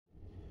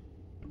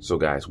So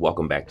guys,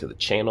 welcome back to the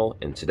channel,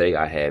 and today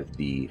I have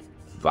the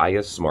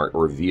Via Smart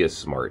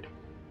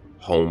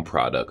home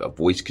product, a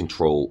voice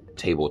controlled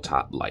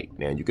tabletop light.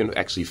 Now you can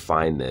actually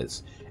find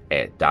this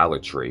at Dollar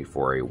Tree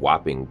for a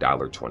whopping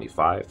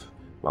 $1.25.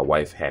 My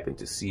wife happened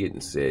to see it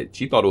and said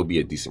she thought it would be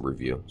a decent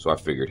review, so I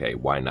figured, hey,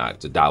 why not?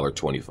 It's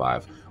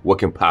 $1.25. What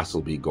can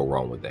possibly go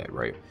wrong with that,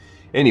 right?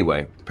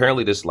 Anyway,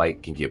 apparently this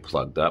light can get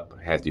plugged up,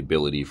 has the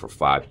ability for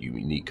 5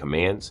 unique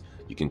commands.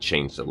 You can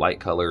change the light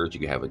colors, you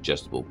can have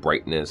adjustable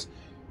brightness,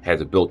 has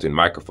a built-in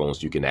microphone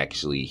so you can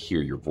actually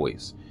hear your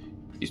voice.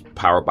 It's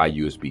powered by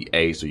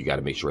USB-A, so you got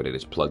to make sure that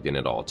it's plugged in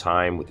at all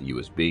time with the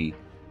USB.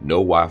 No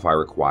Wi-Fi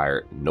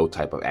required, no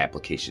type of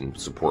application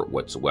support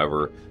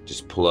whatsoever.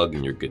 Just plug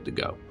and you're good to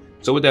go.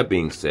 So with that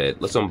being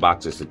said, let's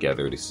unbox this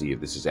together to see if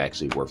this is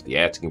actually worth the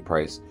asking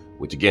price,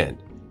 which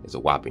again is a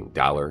whopping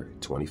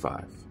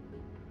 $1.25.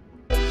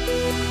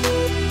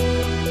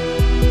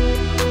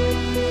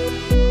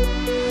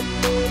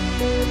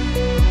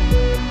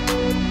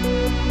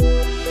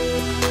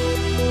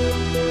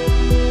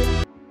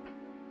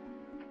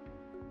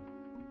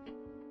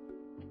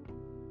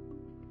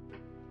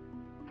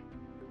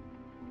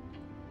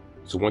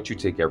 So once you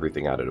take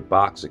everything out of the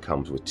box, it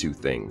comes with 2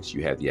 things.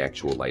 You have the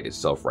actual light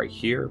itself right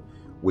here,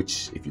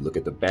 which if you look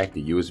at the back,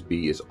 the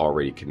USB is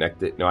already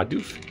connected. Now I do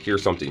hear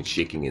something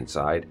shaking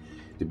inside.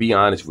 To be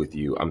honest with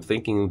you, I'm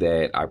thinking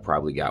that I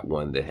probably got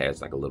one that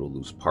has like a little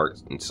loose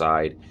part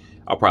inside.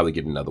 I'll probably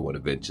get another one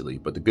eventually,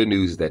 but the good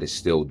news is that it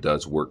still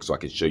does work, so I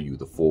can show you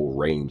the full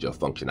range of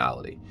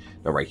functionality.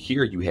 Now right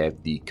here, you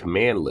have the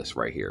command list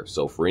right here.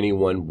 So for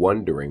anyone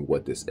wondering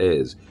what this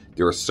is,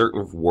 there are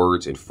certain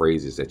words and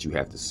phrases that you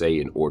have to say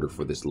in order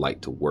for this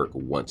light to work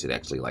once it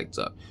actually lights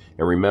up.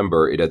 And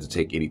remember, it doesn't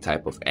take any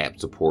type of app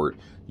support.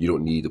 You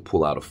don't need to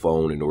pull out a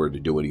phone in order to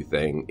do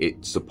anything.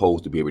 It's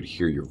supposed to be able to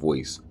hear your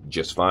voice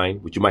just fine,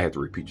 but you might have to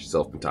repeat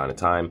yourself from time to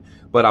time,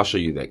 but I'll show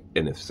you that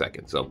in a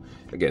second. So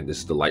again, this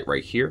is the light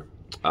right here.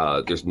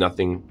 There's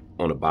nothing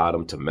on the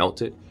bottom to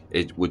mount it.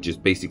 It would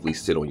just basically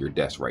sit on your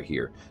desk right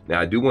here. Now,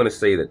 I do want to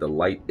say that the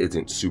light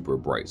isn't super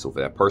bright. So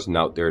for that person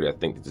out there that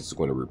think that this is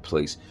going to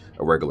replace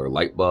a regular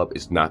light bulb,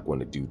 it's not going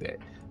to do that.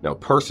 Now,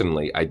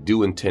 personally, I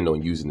do intend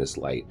on using this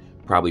light,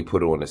 probably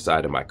put it on the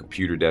side of my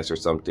computer desk or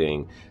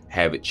something,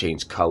 have it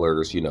change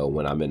colors, you know,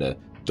 when I'm in a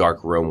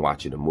dark room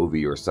watching a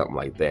movie or something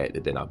like that,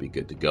 and then I'll be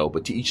good to go.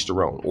 But to each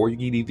their own. Or you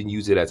can even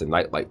use it as a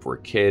nightlight for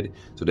a kid,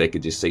 so they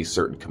could just say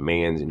certain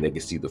commands and they can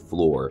see the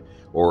floor.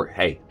 Or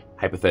hey,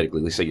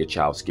 hypothetically, let's say your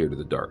child's scared of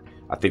the dark.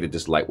 I think that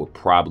this light would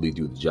probably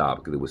do the job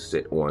because it would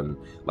sit on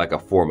like a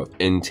form of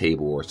end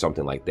table or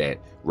something like that,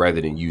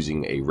 rather than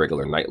using a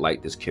regular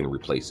nightlight. This can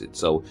replace it.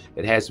 So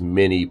it has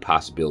many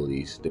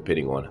possibilities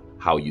depending on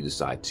how you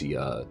decide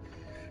to,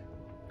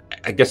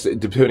 I guess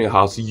depending on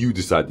how you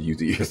decide to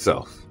use it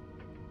yourself.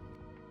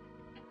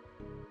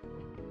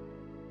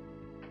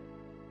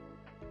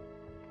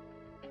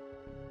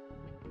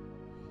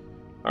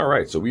 All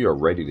right, so we are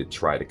ready to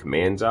try the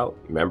commands out.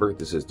 Remember,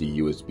 this is the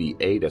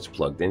USB-A that's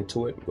plugged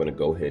into it. I'm going to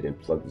go ahead and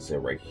plug this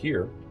in right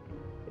here.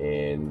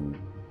 And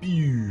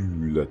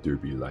let there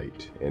be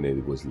light. And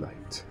it was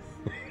light.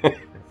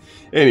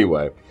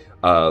 Anyway,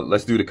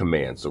 let's do the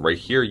commands. So right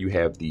here, you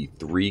have the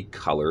 3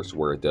 colors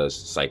where it does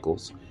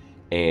cycles.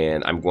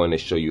 And I'm going to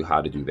show you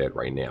how to do that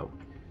right now.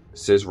 It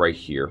says right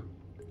here,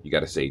 you got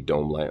to say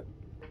dome lamp,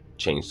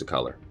 change the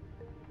color.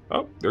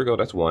 Oh, there we go.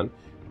 That's 1.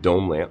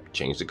 Dome lamp,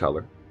 change the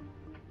color.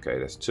 Okay,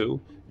 that's 2.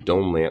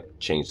 Dome lamp,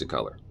 change the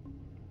color.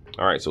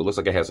 All right, so it looks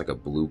like it has like a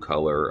blue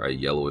color, a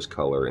yellowish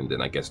color, and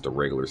then I guess the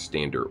regular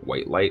standard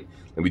white light.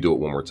 Let me do it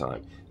one more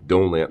time.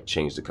 Dome lamp,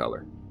 change the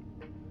color.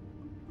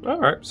 All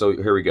right, so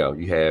here we go.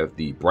 You have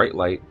the bright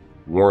light,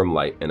 warm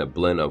light, and a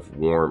blend of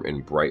warm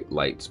and bright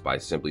lights by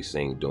simply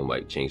saying dome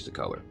light, change the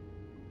color.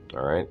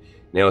 All right,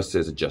 now it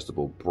says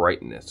adjustable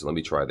brightness. So let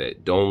me try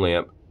that. Dome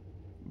lamp,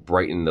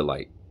 brighten the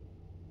light.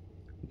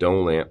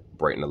 Dome lamp,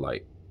 brighten the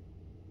light.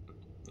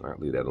 All right,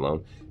 leave that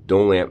alone.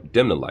 Dome lamp,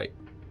 dim the light.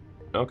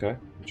 Okay,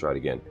 try it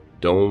again.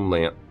 Dome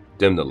lamp,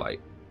 dim the light.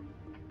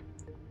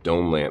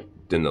 Dome lamp,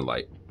 dim the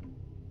light.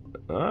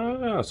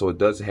 So it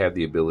does have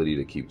the ability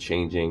to keep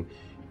changing.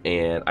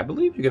 And I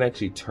believe you can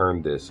actually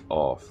turn this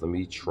off. Let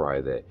me try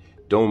that.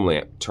 Dome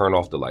lamp, turn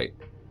off the light.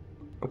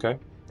 Okay.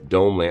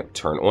 Dome lamp,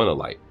 turn on the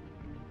light.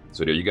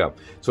 So there you go.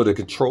 So the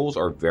controls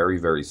are very,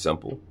 very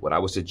simple. What I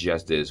would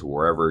suggest is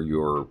wherever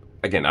you're,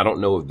 again, I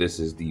don't know if this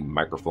is the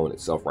microphone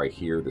itself right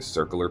here, the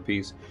circular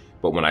piece,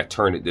 but when I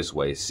turn it this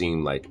way, it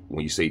seemed like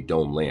when you say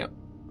dome lamp,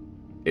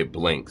 it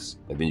blinks,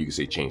 and then you can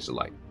say change the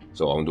light.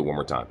 So I'm gonna do it one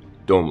more time.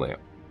 Dome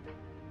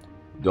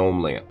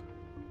lamp,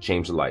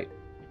 change the light.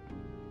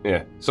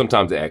 Yeah,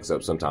 sometimes it acts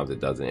up, sometimes it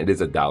doesn't. It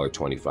is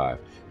 $1.25,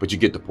 but you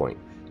get the point.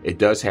 It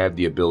does have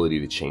the ability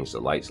to change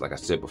the lights, like I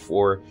said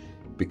before,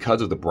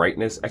 because of the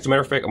brightness. As a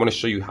matter of fact, I'm gonna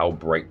show you how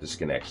bright this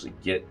can actually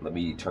get. Let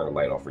me turn the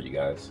light off for you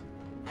guys.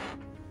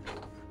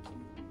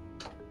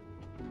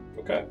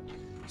 Okay,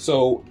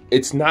 so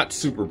it's not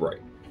super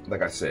bright,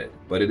 like I said,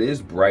 but it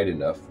is bright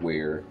enough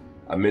where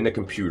I'm in the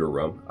computer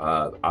room.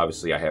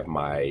 Obviously, I have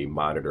my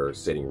monitor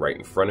sitting right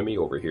in front of me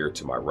over here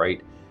to my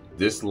right.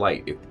 This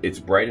light, if it's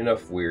bright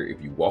enough where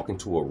if you walk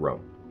into a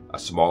room, a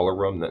smaller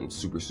room, nothing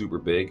super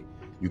big,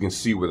 you can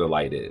see where the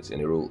light is,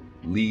 and it'll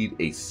lead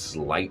a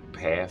slight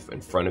path in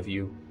front of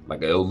you,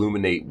 like it'll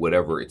illuminate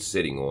whatever it's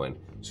sitting on,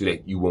 so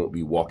that you won't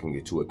be walking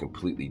into a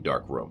completely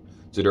dark room.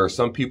 So there are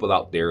some people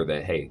out there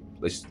that, hey,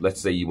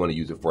 let's say you want to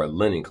use it for a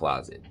linen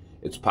closet.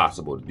 It's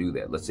possible to do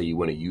that. Let's say you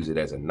want to use it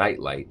as a night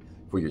light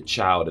for your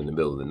child in the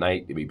middle of the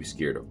night. They may be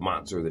scared of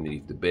monsters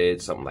underneath the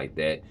bed, something like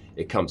that.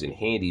 It comes in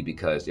handy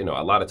because, you know,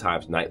 a lot of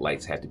times night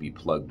lights have to be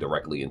plugged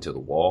directly into the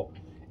wall.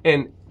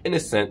 And in a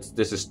sense,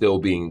 this is still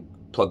being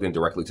plugged in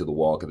directly to the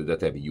wall because it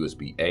does have a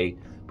USB-A,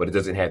 but it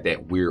doesn't have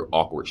that weird,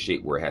 awkward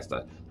shape where it has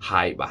to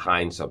hide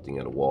behind something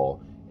in the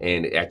wall,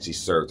 and it actually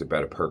serves a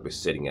better purpose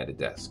sitting at a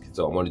desk.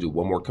 So I want to do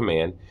one more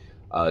command,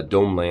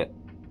 dome lamp,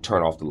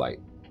 turn off the light.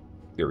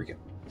 There we go.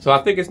 So I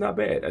think it's not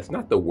bad. It's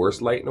not the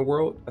worst light in the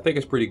world. I think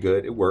it's pretty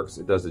good. It works.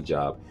 It does the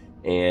job.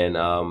 And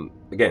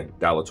again,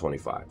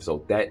 $1.25.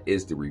 So that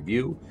is the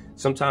review.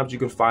 Sometimes you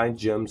can find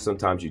gems,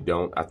 sometimes you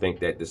don't. I think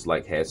that this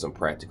light has some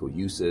practical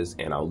uses,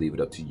 and I'll leave it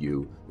up to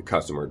you, the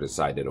customer, to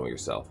decide that on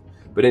yourself.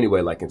 But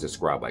anyway, like and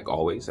subscribe like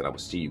always, and I will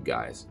see you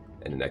guys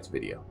in the next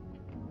video.